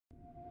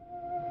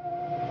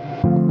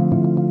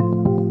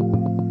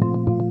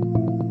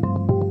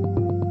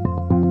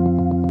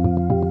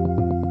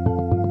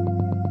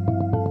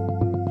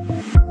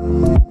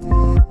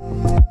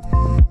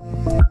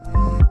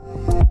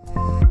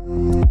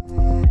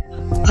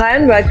Hi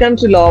and welcome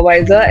to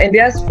LawWiser,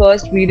 India's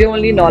first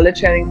video-only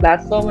knowledge-sharing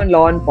platform on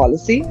law and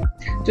policy.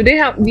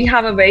 Today we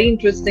have a very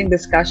interesting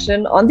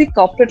discussion on the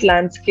corporate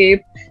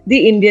landscape,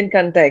 the Indian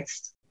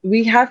context.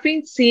 We have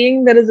been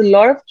seeing there is a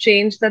lot of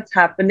change that's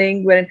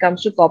happening when it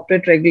comes to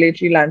corporate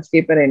regulatory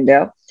landscape in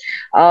India.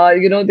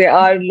 There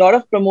are a lot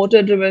of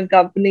promoter-driven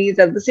companies.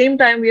 At the same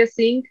time, we are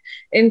seeing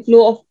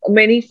inflow of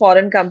many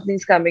foreign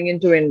companies coming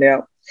into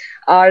India.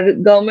 Our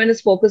government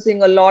is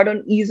focusing a lot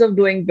on ease of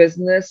doing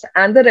business,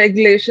 and the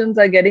regulations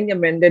are getting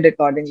amended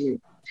accordingly.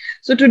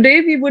 So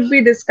today we would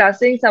be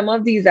discussing some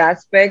of these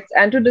aspects,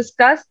 and to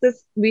discuss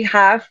this, we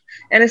have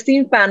an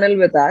esteemed panel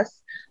with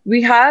us.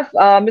 We have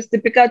Ms.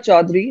 Deepika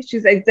Chaudhry.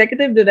 She's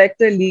Executive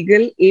Director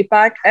Legal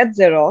APAC at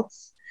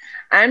Xerox.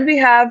 And we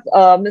have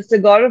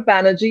Mr. Gourab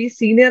Banerji,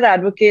 Senior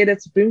Advocate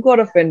at Supreme Court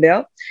of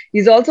India.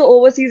 He's also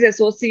Overseas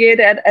Associate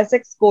at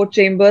Essex Court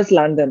Chambers,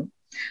 London.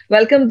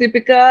 Welcome,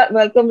 Deepika.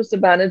 Welcome, Mr.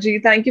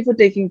 Banerji. Thank you for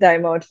taking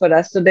time out for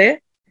us today.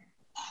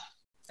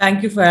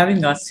 Thank you for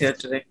having us here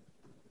today.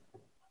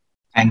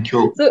 Thank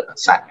you,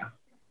 Sania.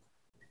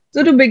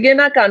 So to begin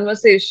our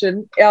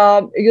conversation,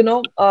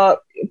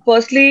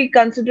 firstly,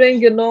 considering,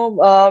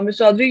 Ms.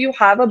 Chaudhry, you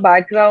have a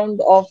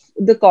background of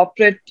the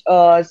corporate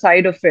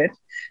side of it.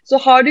 So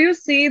how do you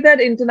see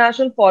that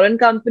international foreign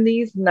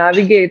companies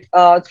navigate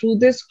through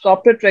this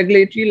corporate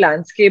regulatory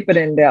landscape in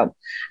India?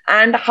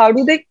 And how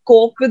do they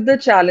cope with the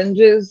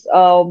challenges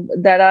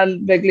that our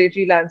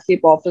regulatory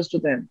landscape offers to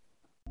them?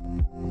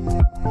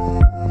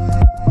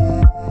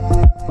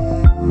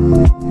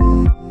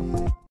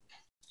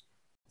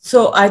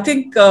 So I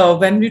think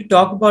when we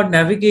talk about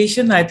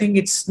navigation, I think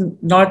it's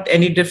not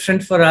any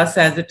different for us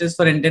as it is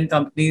for Indian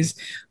companies.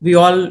 We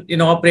all,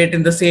 operate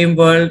in the same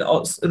world.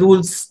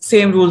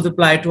 Same rules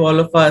apply to all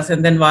of us,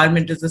 and the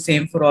environment is the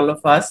same for all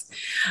of us.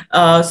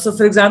 So,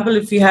 for example,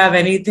 if we have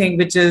anything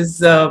which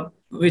is a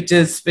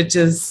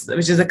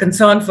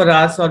concern for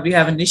us, or we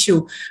have an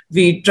issue,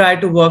 we try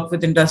to work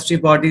with industry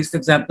bodies, for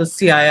example,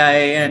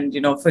 CII,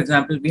 and for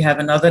example, we have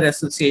another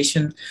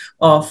association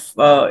of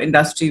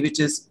industry which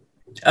is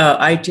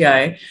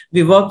ITI.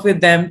 We work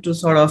with them to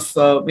sort of,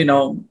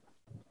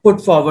 put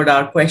forward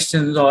our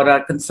questions or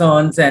our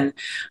concerns, and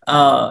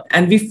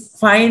we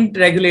find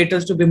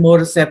regulators to be more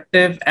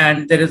receptive,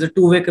 and there is a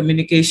two-way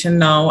communication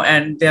now,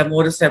 and they are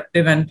more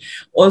receptive, and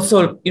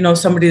also,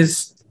 somebody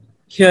is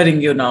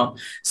hearing you now.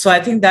 So I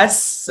think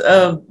that's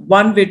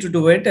one way to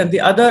do it. And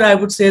the other, I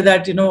would say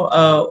that,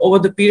 over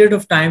the period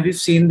of time, we've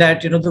seen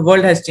that, the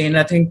world has changed.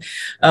 I think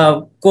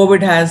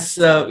COVID has,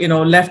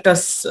 left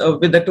us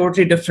with a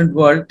totally different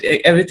world.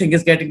 Everything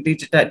is getting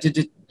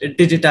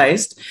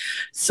digitized.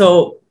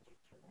 So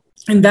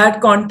in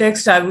that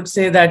context, I would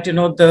say that,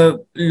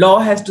 the law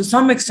has to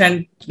some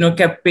extent,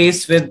 kept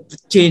pace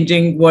with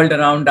changing world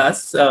around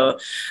us.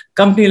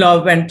 Company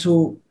law went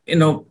through,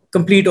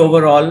 complete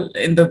overhaul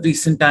in the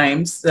recent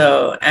times,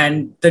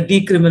 and the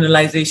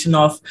decriminalization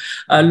of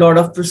a lot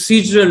of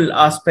procedural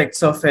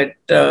aspects of it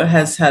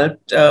has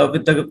helped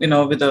with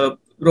the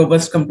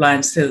robust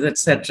compliances,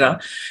 etc.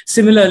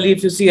 Similarly,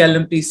 if you see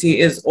LMPC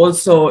is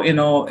also,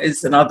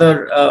 is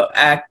another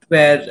act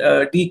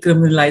where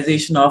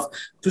decriminalization of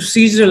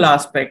procedural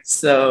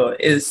aspects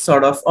is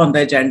sort of on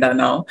the agenda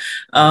now.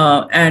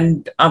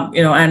 And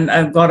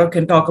Gaurav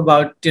can talk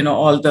about,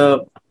 all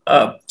the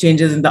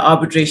changes in the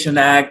Arbitration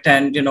Act,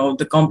 and,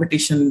 the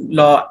competition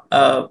law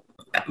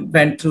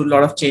went through a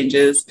lot of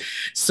changes.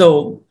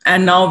 So,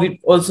 and now we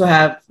also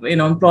have,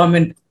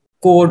 employment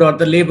code or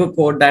the labor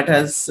code that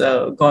has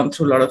gone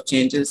through a lot of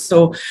changes.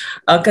 So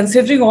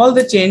considering all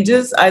the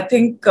changes, I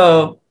think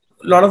a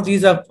lot of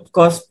these are, of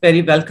course,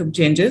 very welcome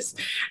changes.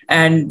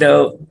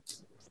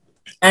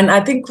 And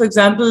I think, for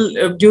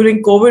example,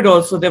 during COVID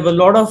also, there were a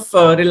lot of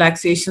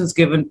relaxations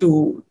given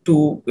to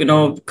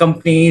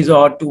companies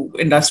or to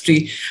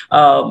industry.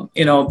 For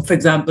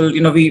example,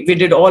 we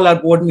did all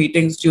our board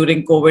meetings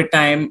during COVID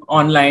time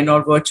online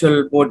or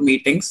virtual board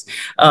meetings.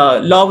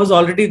 Law was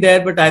already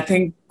there, but I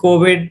think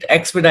COVID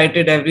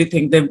expedited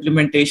everything, the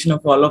implementation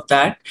of all of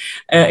that.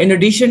 In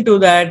addition to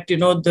that,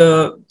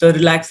 the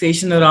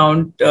relaxation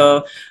around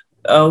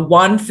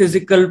one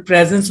physical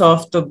presence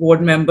of the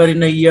board member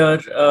in a year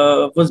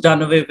was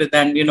done away with,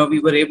 and we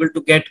were able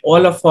to get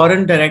all our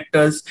foreign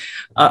directors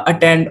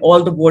attend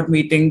all the board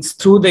meetings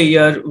through the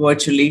year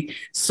virtually.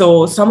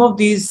 So some of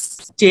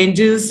these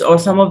changes or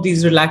some of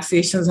these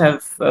relaxations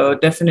have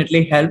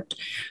definitely helped.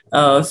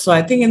 So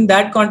I think in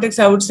that context,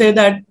 I would say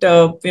that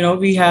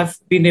we have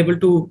been able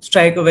to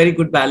strike a very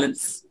good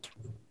balance.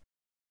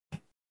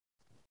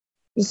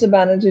 Mr.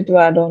 Banerji, to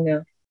add on,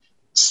 yeah.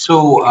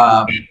 So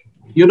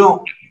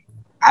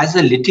as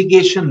a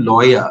litigation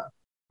lawyer,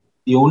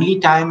 the only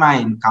time I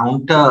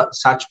encounter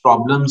such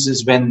problems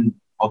is when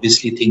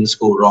obviously things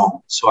go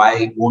wrong. So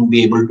I won't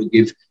be able to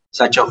give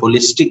such a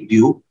holistic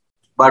view.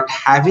 But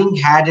having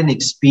had an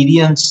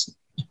experience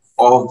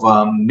of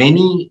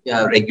many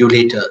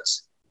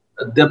regulators,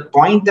 the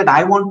point that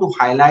I want to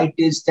highlight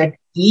is that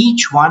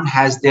each one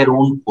has their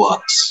own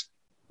quirks.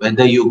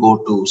 Whether you go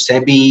to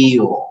SEBI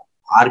or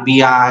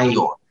RBI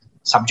or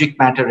subject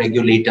matter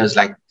regulators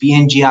like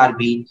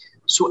PNGRB,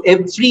 So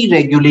every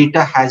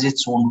regulator has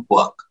its own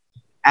quirk.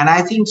 And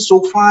I think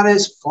so far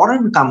as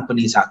foreign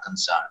companies are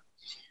concerned,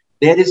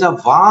 there is a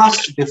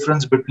vast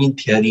difference between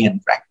theory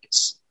and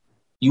practice.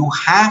 You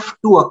have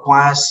to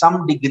acquire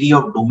some degree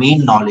of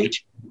domain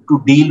knowledge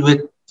to deal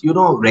with,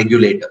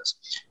 regulators.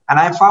 And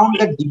I found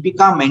that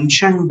Deepika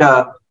mentioned,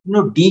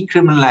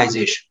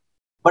 decriminalization.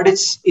 But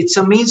it's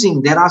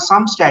amazing. There are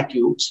some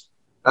statutes,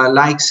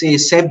 like say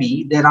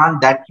SEBI, there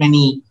aren't that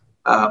many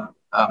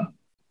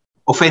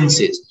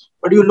offenses.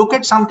 But you look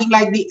at something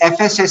like the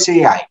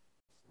FSSAI,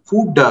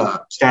 Food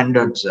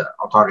Standards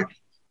Authority.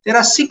 There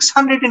are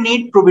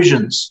 608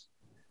 provisions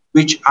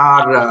which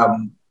are,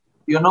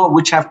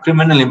 which have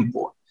criminal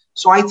import.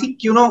 So I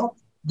think,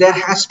 there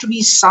has to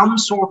be some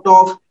sort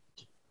of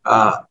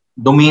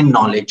domain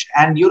knowledge.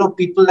 And,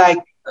 people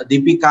like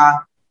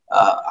Deepika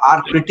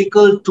are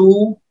critical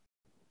to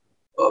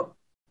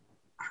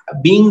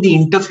being the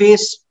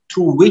interface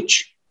through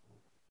which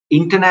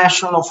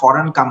international or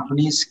foreign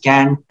companies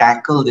can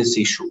tackle this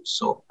issue.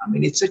 So, I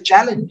mean, it's a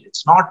challenge.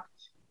 It's not,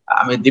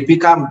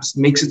 Deepika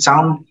makes it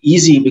sound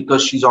easy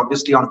because she's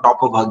obviously on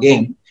top of her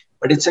game,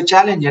 but it's a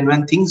challenge. And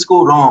when things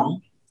go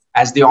wrong,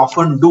 as they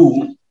often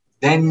do,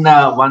 then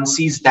one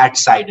sees that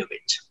side of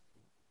it.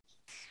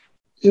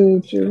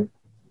 True.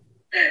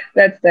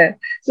 That's there.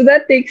 So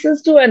that takes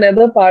us to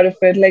another part of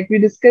it. Like we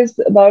discussed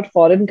about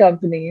foreign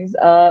companies,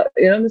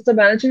 Mr.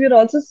 Banerji, we're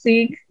also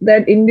seeing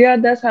that India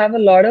does have a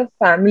lot of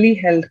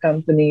family-held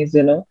companies,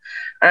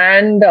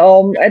 and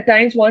at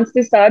times once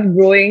they start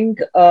growing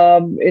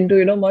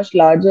into, much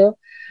larger,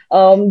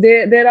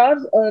 there are,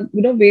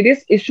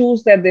 various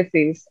issues that they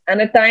face.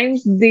 And at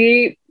times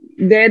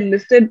their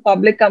listed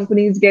public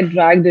companies get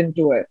dragged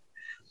into it.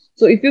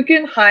 So if you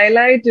can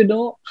highlight,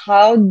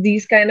 how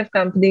these kind of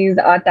companies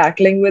are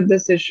tackling with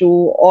this issue,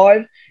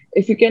 or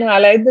if you can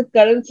highlight the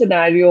current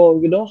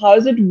scenario, how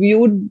is it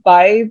viewed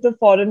by the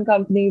foreign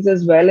companies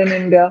as well in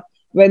India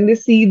when they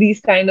see these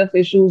kind of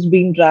issues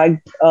being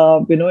dragged,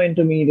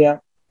 into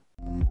media?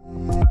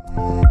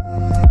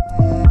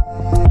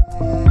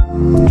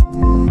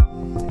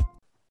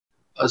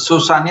 So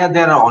Sania,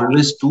 there are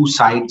always two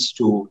sides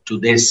to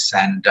this,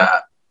 and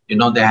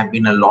there have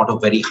been a lot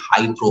of very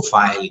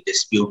high-profile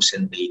disputes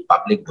in the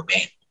public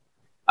domain.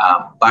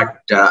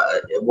 But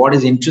what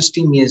is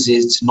interesting is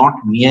it's not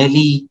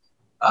merely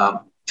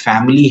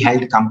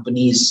family-held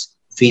companies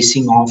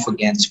facing off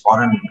against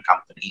foreign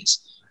companies.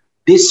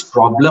 This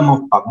problem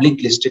of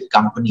public-listed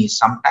companies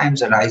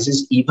sometimes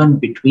arises even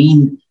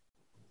between,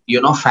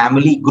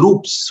 family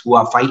groups who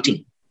are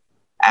fighting.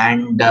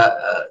 And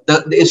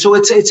so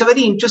it's a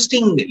very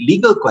interesting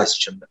legal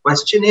question. The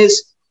question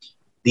is,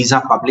 these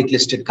are public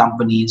listed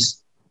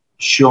companies.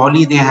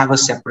 Surely they have a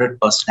separate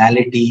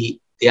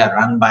personality. They are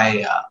run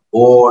by a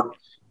board.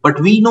 But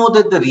we know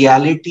that the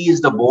reality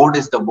is the board,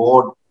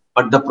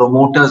 but the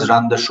promoters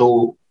run the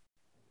show.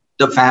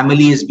 The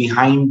family is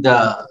behind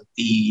the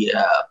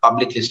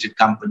public listed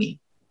company.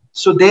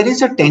 So there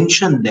is a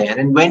tension there.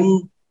 And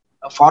when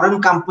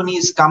foreign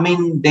companies come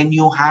in, then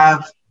you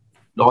have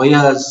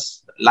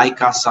lawyers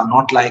like us or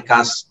not like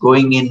us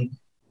going in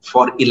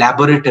for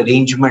elaborate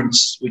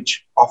arrangements,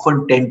 which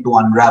often tend to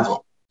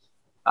unravel.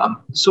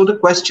 So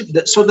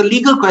the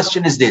legal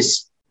question is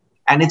this,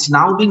 and it's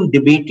now being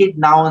debated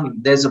now,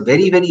 and there's a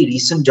very, very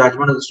recent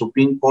judgment of the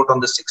Supreme Court on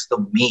the 6th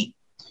of May.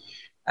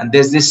 And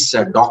there's this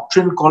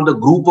doctrine called the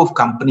group of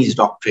companies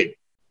doctrine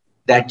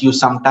that you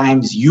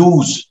sometimes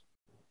use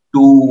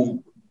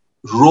to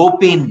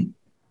rope in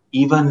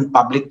even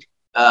public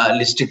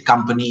listed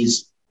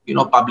companies,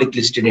 public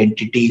listed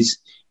entities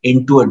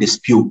into a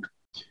dispute.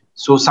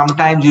 So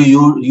sometimes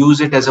you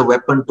use it as a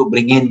weapon to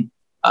bring in,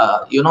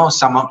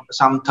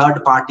 some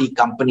third-party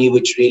company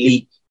which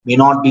really may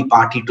not be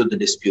party to the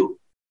dispute.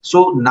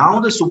 So now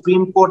the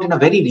Supreme Court, in a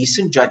very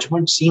recent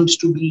judgment, seems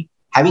to be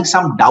having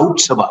some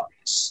doubts about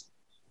this,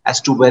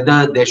 as to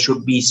whether there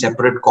should be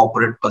separate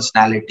corporate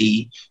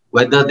personality,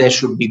 whether there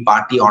should be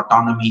party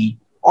autonomy,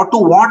 or to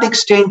what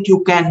extent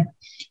you can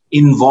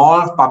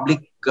involve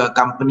public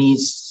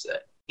companies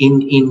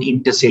in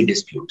interstate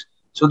disputes.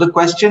 So the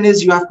question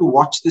is, you have to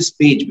watch this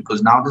page,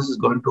 because now this is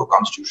going to a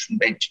constitutional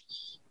bench.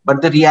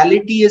 But the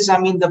reality is,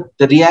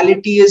 the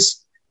reality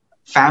is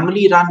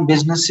family-run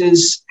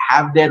businesses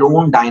have their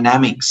own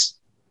dynamics.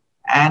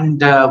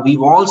 And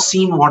we've all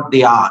seen what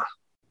they are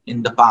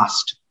in the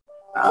past.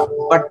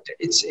 But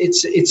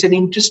it's an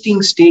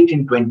interesting state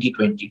in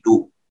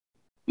 2022.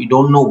 We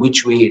don't know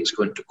which way it's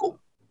going to go.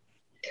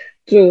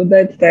 True,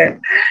 that's there.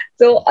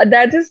 So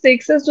that just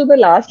takes us to the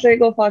last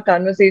leg of our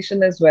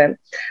conversation as well.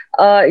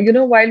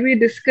 While we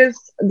discuss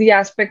the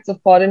aspects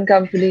of foreign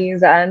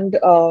companies and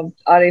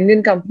our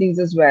Indian companies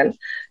as well,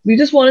 we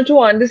just wanted to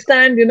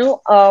understand,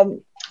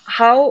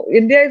 how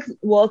India is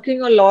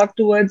working a lot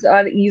towards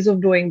our ease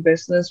of doing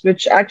business,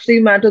 which actually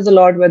matters a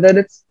lot, whether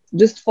it's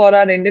just for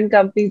our Indian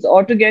companies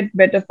or to get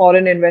better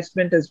foreign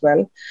investment as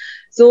well.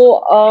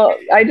 So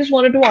I just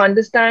wanted to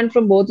understand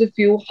from both of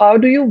you, how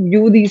do you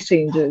view these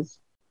changes?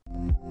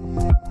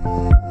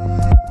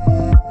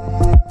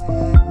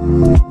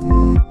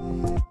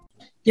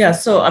 Yeah,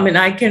 so I mean,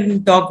 I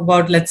can talk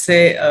about, let's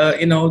say,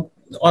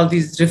 all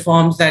these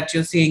reforms that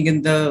you're seeing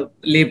in the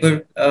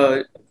labor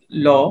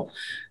law,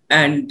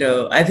 and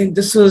I think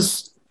this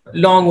was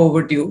long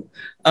overdue.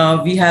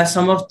 We have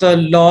some of the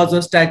laws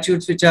or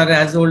statutes which are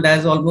as old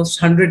as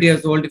almost 100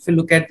 years old. If you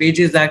look at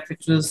Wages Act,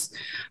 which was,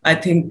 I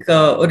think,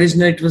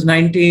 originally it was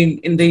 19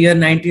 in the year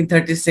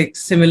 1936.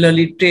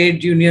 Similarly,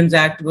 Trade Unions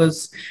Act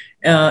was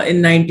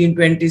in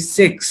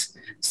 1926.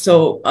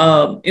 So,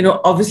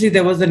 obviously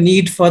there was a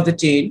need for the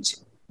change.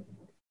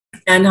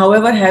 And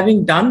however,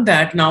 having done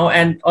that now,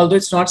 and although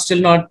it's not still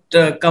not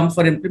come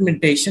for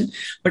implementation,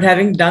 but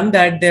having done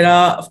that, there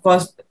are, of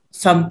course,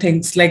 some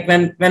things like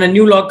when a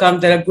new law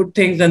comes, there are good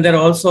things, and there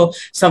are also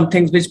some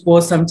things which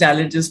pose some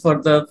challenges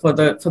for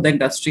the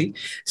industry.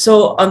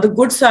 So on the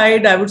good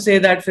side, I would say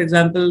that, for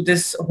example,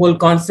 this whole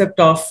concept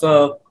of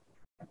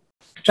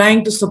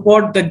trying to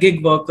support the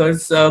gig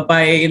workers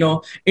by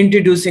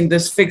introducing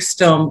this fixed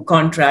term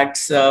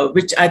contracts,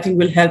 which I think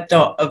will help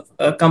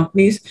the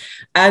companies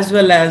as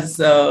well as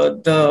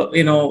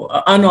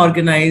the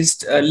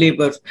unorganized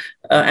labor.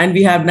 And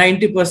we have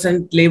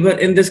 90% labor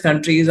in this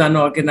country is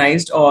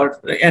unorganized,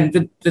 and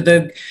with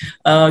the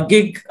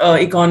gig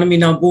economy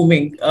now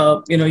booming,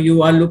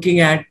 you are looking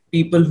at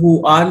people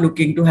who are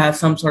looking to have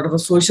some sort of a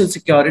social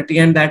security,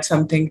 and that's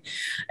something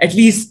at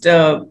least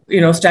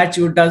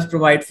statute does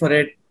provide for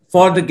it,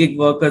 for the gig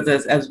workers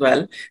as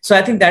well. So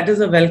I think that is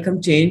a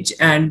welcome change,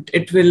 and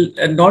it will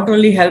not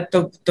only help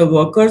the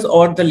workers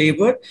or the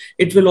labor,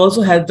 it will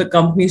also help the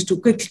companies to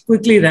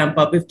quickly ramp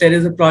up if there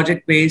is a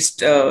project-based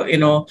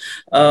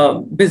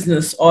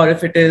business, or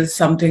if it is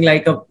something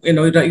like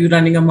you're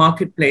running a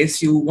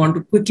marketplace, you want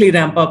to quickly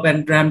ramp up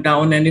and ramp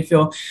down. And if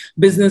your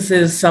business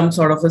is some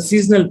sort of a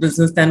seasonal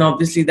business, then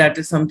obviously that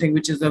is something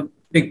which is a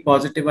big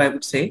positive, I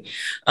would say.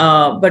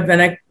 But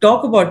when I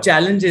talk about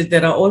challenges,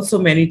 there are also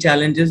many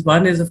challenges.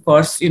 One is, of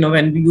course,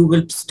 when you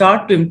will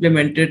start to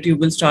implement it, you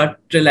will start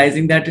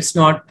realizing that it's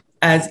not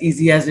as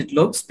easy as it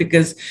looks,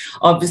 because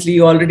obviously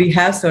you already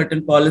have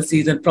certain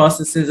policies and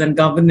processes and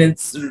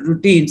governance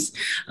routines.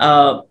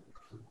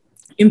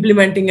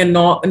 Implementing a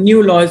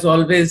new law is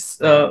always,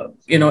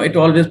 it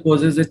always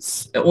poses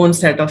its own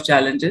set of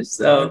challenges.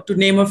 To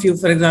name a few,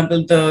 for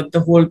example,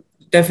 the whole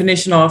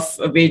definition of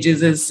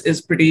wages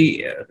is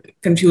pretty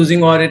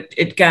confusing, or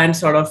it can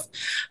sort of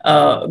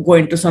go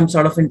into some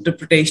sort of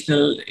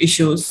interpretational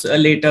issues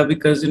later,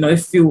 because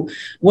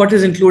what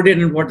is included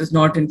and what is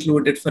not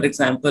included, for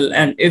example.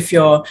 And if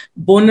your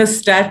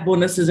stat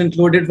bonus is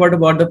included, what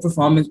about the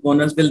performance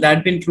bonus? Will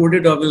that be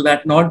included, or will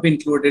that not be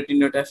included in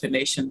your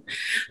definition?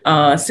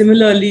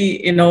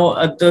 Similarly,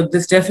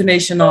 this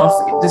definition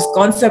of this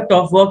concept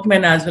of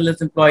workman as well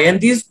as employee,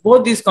 and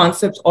both these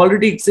concepts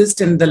already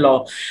exist in the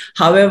law.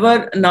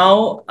 However,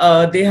 now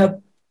they have,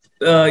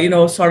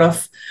 sort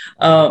of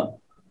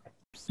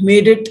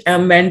made it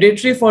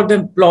mandatory for the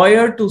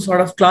employer to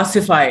sort of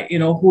classify,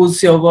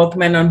 who's your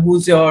workman and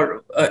who's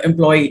your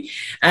employee.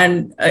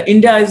 And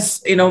India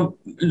is, a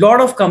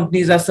lot of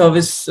companies are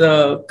service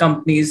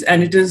companies,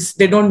 and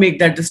they don't make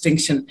that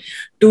distinction.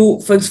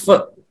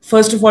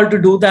 First of all,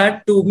 to do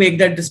that, to make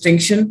that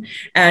distinction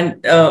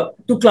and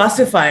to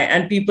classify,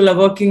 and people are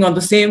working on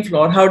the same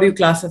floor, how do you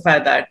classify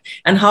that?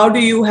 And how do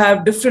you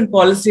have different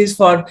policies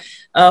for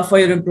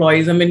your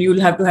employees? I mean,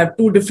 you'll have to have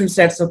two different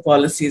sets of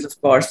policies,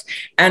 of course.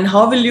 And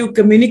how will you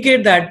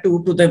communicate that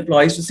to the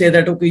employees to say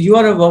that, okay, you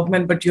are a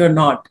workman, but you're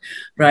not,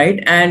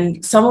 right?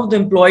 And some of the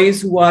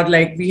employees who are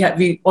like,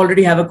 we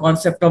already have a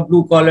concept of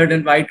blue collared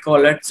and white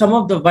collared. Some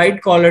of the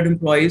white collared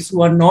employees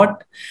who are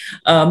not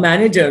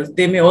managers,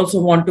 they may also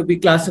want to be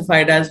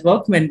classified as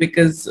workmen,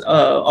 because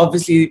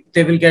obviously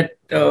they will get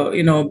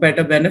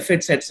better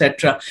benefits,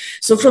 etc.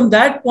 So from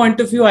that point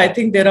of view, I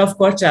think there are, of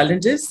course,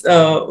 challenges.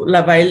 While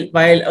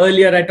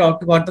earlier I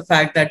talked about the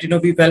fact that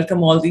we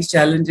welcome all these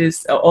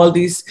challenges, all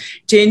these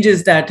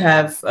changes that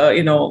have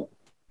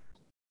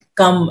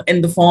come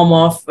in the form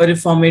of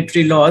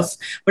reformatory laws,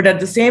 but at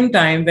the same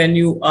time, when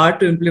you are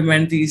to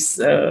implement these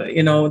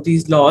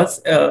these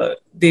laws,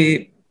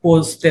 they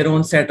pose their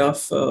own set of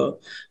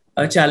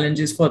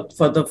challenges for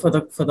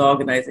the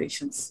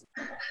organizations.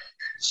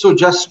 So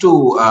just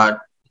to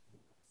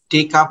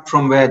take up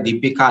from where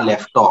Deepika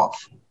left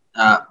off,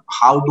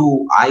 how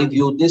do I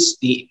view this?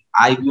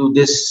 I view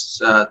this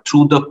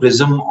through the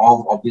prism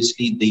of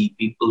obviously the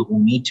people who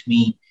meet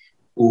me,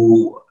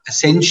 who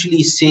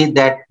essentially say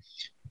that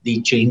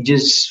the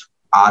changes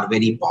are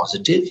very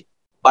positive,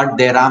 but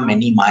there are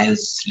many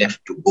miles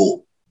left to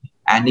go.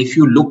 And if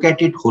you look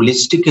at it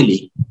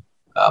holistically,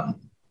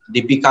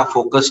 Deepika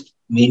focused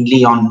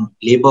mainly on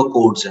labor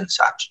codes and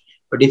such.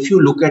 But if you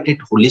look at it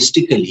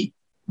holistically,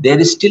 there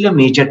is still a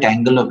major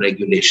tangle of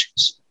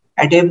regulations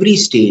at every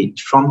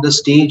stage. From the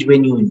stage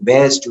when you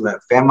invest, you have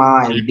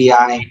FEMA,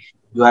 LDI,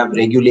 you have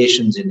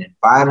regulations in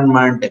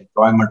environment,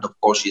 employment, of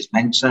course, is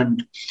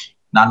mentioned.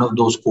 None of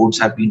those codes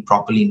have been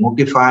properly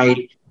notified.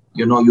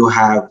 You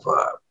have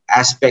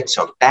aspects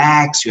of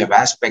tax, you have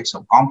aspects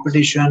of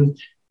competition.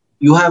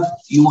 You have,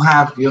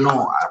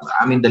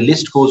 I mean, the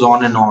list goes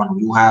on and on.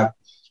 You have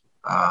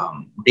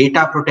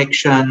data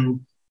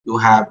protection, you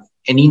have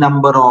any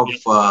number of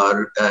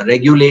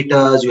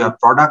regulators, you have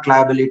product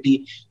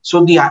liability.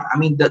 So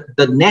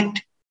the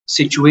net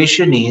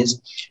situation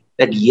is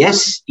that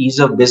yes, ease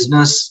of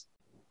business,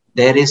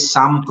 there is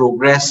some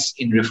progress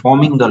in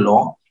reforming the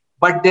law,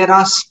 but there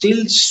are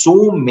still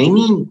so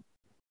many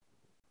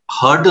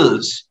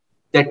hurdles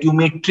that you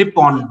may trip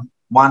on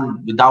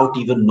one without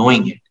even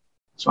knowing it.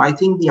 So I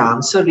think the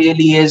answer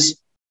really is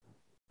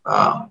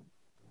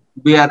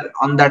we are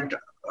on that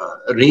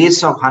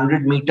race of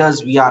 100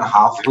 meters, we are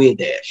halfway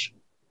there.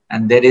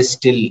 And there is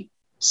still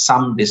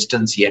some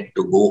distance yet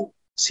to go,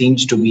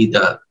 seems to be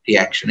the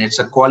reaction. It's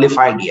a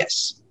qualified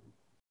yes.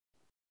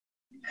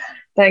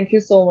 Thank you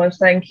so much.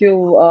 Thank you,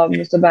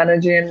 Mr.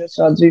 Banerji and Mr.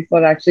 Chaudhry,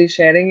 for actually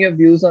sharing your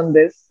views on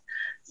this.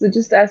 So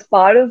just as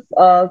part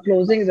of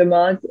closing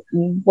remarks,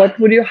 what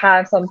would you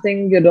have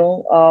something,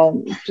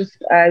 just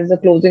as a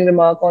closing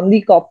remark on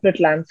the corporate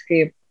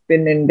landscape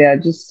in India,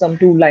 just some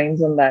 2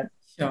 lines on that?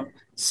 Sure.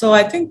 So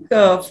I think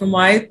from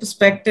my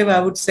perspective, I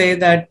would say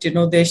that,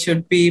 there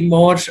should be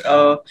more,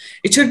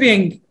 it should be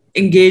an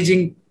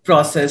engaging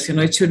process.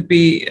 It should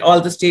be, all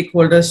the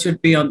stakeholders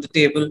should be on the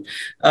table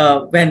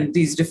when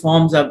these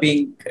reforms are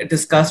being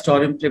discussed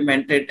or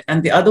implemented.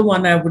 And the other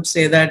one, I would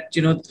say that,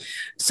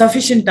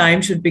 sufficient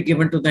time should be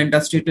given to the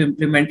industry to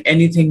implement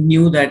anything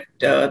new that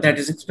that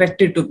is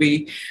expected to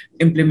be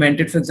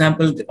implemented. For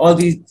example, all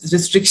these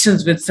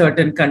restrictions with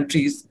certain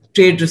countries,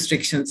 trade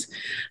restrictions.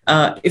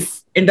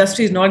 If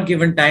industry is not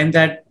given time,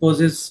 that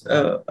poses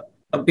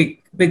a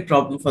big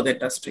problem for the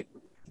industry.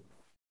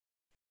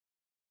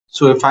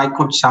 So if I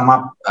could sum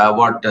up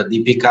what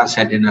Deepika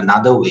said in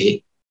another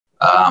way,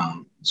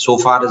 so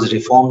far as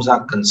reforms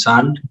are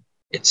concerned,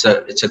 it's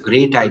a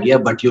great idea,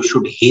 but you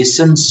should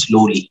hasten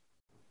slowly.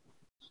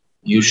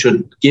 You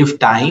should give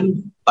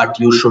time, but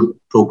you should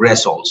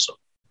progress also.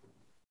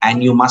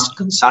 And you must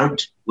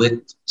consult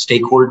with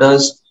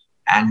stakeholders,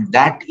 and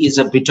that is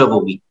a bit of a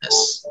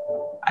weakness.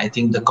 I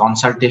think the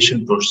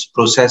consultation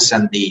process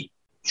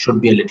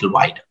should be a little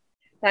wider.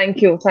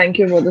 Thank you. Thank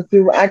you, both of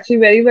you. Actually,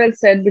 very well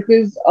said,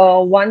 because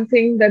one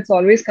thing that's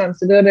always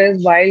considered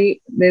is while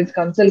there's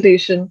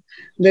consultation,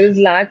 there is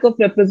lack of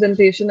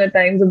representation at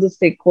times of the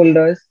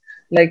stakeholders,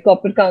 like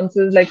corporate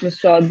councils like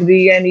Mr.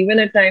 Chaudhry, and even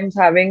at times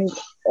having,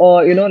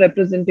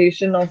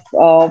 representation of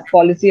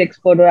policy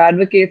expert or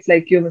advocates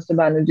like you, Mr.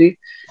 Banerji,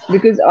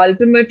 because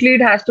ultimately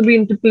it has to be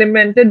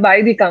implemented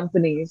by the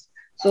companies.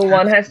 So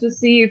one has to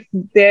see if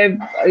their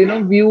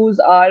views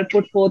are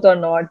put forth or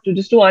not,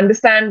 to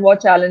understand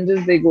what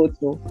challenges they go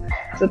through.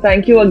 So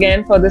thank you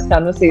again for this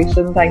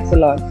conversation. Thanks a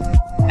lot.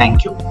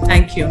 Thank you.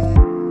 Thank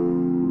you.